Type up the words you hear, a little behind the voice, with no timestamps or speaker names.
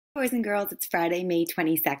Boys and girls, it's Friday, May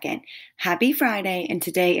 22nd. Happy Friday, and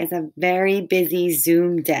today is a very busy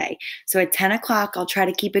Zoom day. So at 10 o'clock, I'll try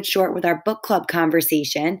to keep it short with our book club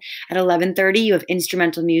conversation. At 11:30, you have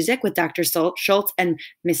instrumental music with Dr. Schultz and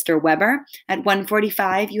Mr. Weber. At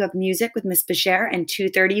 1:45, you have music with Miss Bashir, and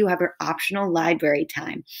 2:30, you have your optional library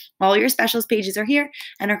time. All your specials pages are here,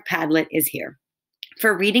 and our Padlet is here.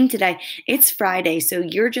 For reading today, it's Friday, so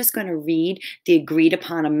you're just going to read the agreed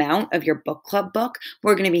upon amount of your book club book.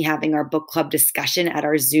 We're going to be having our book club discussion at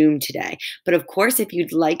our Zoom today. But of course, if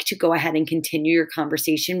you'd like to go ahead and continue your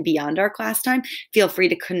conversation beyond our class time, feel free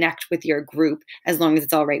to connect with your group as long as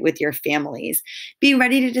it's all right with your families. Be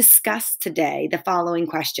ready to discuss today the following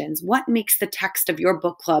questions. What makes the text of your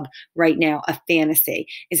book club right now a fantasy?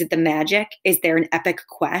 Is it the magic? Is there an epic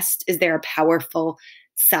quest? Is there a powerful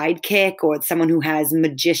sidekick or someone who has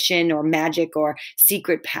magician or magic or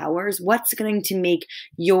secret powers? What's going to make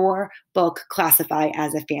your book classify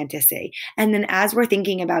as a fantasy? And then as we're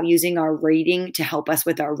thinking about using our reading to help us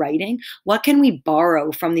with our writing, what can we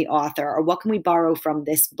borrow from the author, or what can we borrow from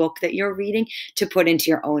this book that you're reading to put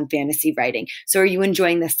into your own fantasy writing? So are you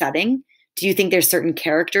enjoying the setting? Do you think there's certain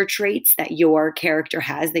character traits that your character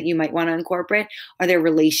has that you might want to incorporate? Are there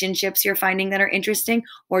relationships you're finding that are interesting?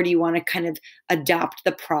 Or do you want to kind of adopt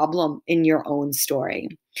the problem in your own story?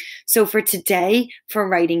 So for today, for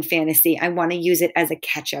writing fantasy, I want to use it as a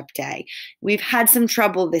catch-up day. We've had some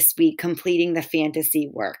trouble this week completing the fantasy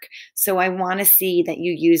work. So I want to see that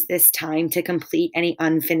you use this time to complete any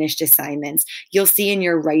unfinished assignments. You'll see in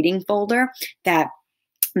your writing folder that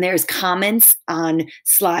there's comments on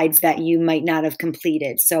slides that you might not have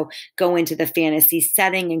completed. So go into the fantasy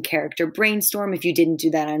setting and character brainstorm. If you didn't do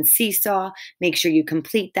that on Seesaw, make sure you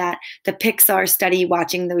complete that. The Pixar study,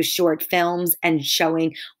 watching those short films and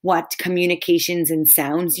showing what communications and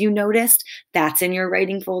sounds you noticed, that's in your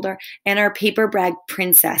writing folder. And our paper brag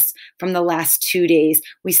princess from the last 2 days.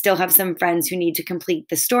 We still have some friends who need to complete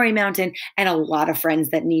the Story Mountain and a lot of friends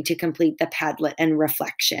that need to complete the Padlet and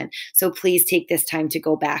reflection. So please take this time to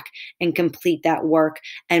go back and complete that work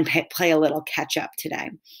and play a little catch up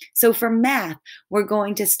today. So for math, we're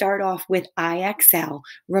going to start off with IXL.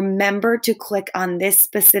 Remember to click on this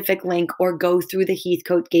specific link or go through the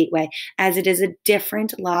Heathcote Gateway, as it is a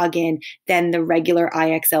different login than the regular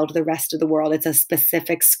IXL to the rest of the world. It's a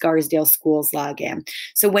specific Scarsdale Schools login.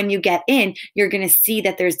 So when you get in, you're going to see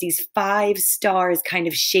that there's these 5 stars kind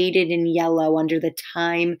of shaded in yellow under the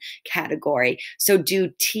time category. So do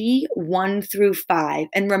T1 through 5.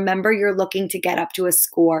 And remember, you're looking to get up to a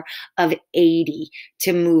score of 80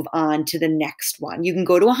 to move on to the next one. You can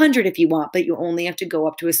go to 100 if you want, but you only have to go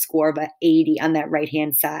up to a score of 80 on that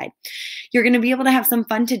right-hand side. You're going to be able to have some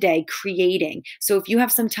fun today creating. So if you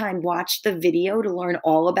have some time, watch the video to learn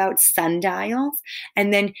all about sundials.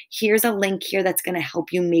 And then here's a link here that's going to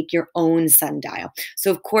help you make your own sundial.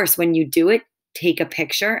 So of course, when you do it, take a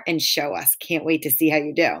picture and show us. Can't wait to see how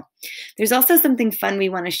you do. There's also something fun we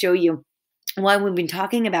want to show you. While we've been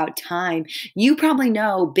talking about time, you probably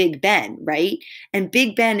know Big Ben, right? And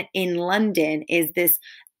Big Ben in London is this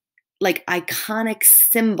like iconic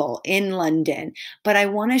symbol in London. But I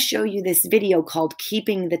want to show you this video called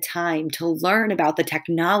Keeping the Time to learn about the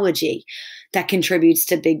technology that contributes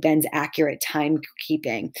to Big Ben's accurate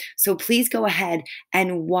timekeeping. So please go ahead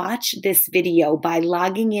and watch this video by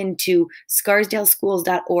logging into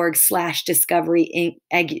scarsdaleschools.org/discovery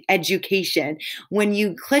education. When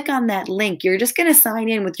you click on that link, you're just going to sign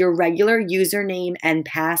in with your regular username and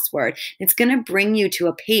password. It's going to bring you to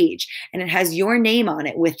a page, and it has your name on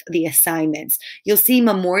it with the assignments. You'll see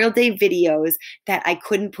Memorial Day videos that I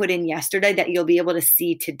couldn't put in yesterday that you'll be able to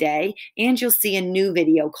see today, and you'll see a new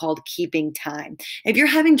video called Keeping Time. If you're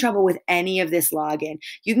having trouble with any of this login,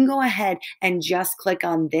 you can go ahead and just click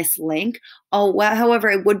on this link. However,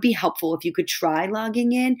 it would be helpful if you could try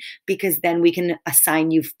logging in, because then we can assign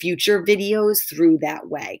you future videos through that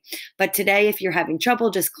way. But today, if you're having trouble,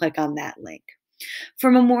 just click on that link. For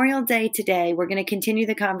Memorial Day today, we're going to continue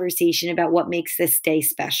the conversation about what makes this day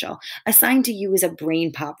special. Assigned to you is a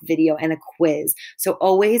Brain Pop video and a quiz. So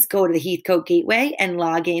always go to the Heathcote Gateway and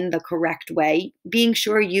log in the correct way, being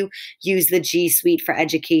sure you use the G Suite for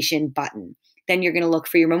Education button. Then you're going to look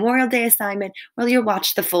for your Memorial Day assignment, where you'll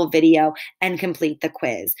watch the full video and complete the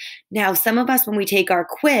quiz. Now, some of us, when we take our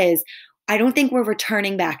quiz, I don't think we're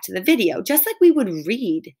returning back to the video, just like we would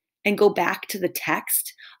read and go back to the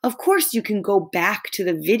text. Of course, you can go back to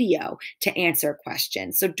the video to answer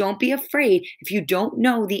questions. So don't be afraid if you don't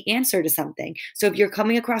know the answer to something. So if you're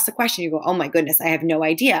coming across a question, you go, oh my goodness, I have no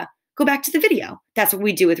idea. Go back to the video. That's what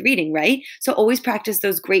we do with reading, right? So always practice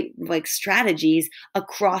those great strategies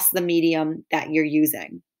across the medium that you're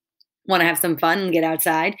using. Want to have some fun and get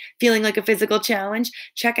outside? Feeling like a physical challenge?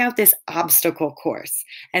 Check out this obstacle course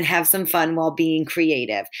and have some fun while being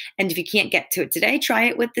creative. And if you can't get to it today, try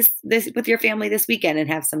it with this with your family this weekend and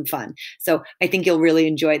have some fun. So I think you'll really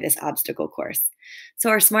enjoy this obstacle course. So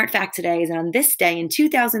our smart fact today is on this day in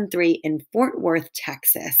 2003 in Fort Worth,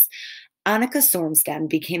 Texas. Annika Sorenstam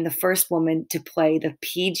became the first woman to play the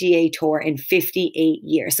PGA Tour in 58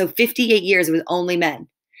 years. So 58 years with only men.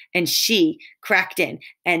 And she cracked in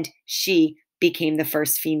and she became the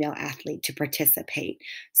first female athlete to participate.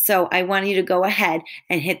 So I want you to go ahead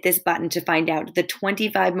and hit this button to find out the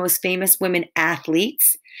 25 most famous women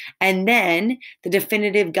athletes and then the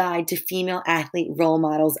definitive guide to female athlete role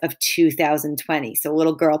models of 2020. So a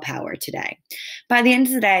little girl power today. By the end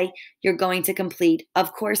of the day, you're going to complete,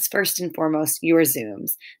 of course, first and foremost, your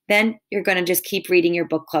Zooms. Then you're going to just keep reading your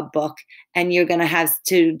book club book, and you're going to have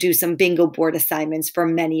to do some bingo board assignments for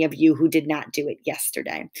many of you who did not do it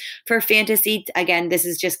yesterday. For fantasy, again, this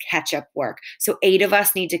is just catch-up work. So 8 of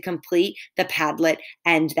us need to complete the Padlet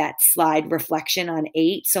and that slide reflection on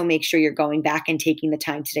 8. So make sure you're going back and taking the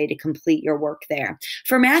time today to complete your work there.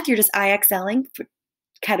 For math, you're just IXLing for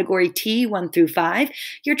category T 1 through 5.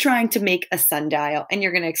 You're trying to make a sundial and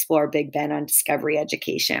you're going to explore Big Ben on Discovery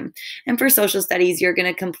Education. And for social studies, you're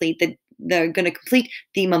going to complete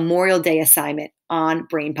the Memorial Day assignment on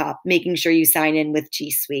BrainPop, making sure you sign in with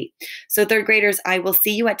G Suite. So third graders, I will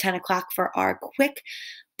see you at 10 o'clock for our quick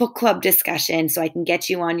book club discussion so I can get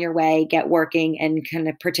you on your way, get working, and kind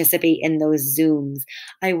of participate in those Zooms.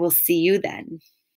 I will see you then.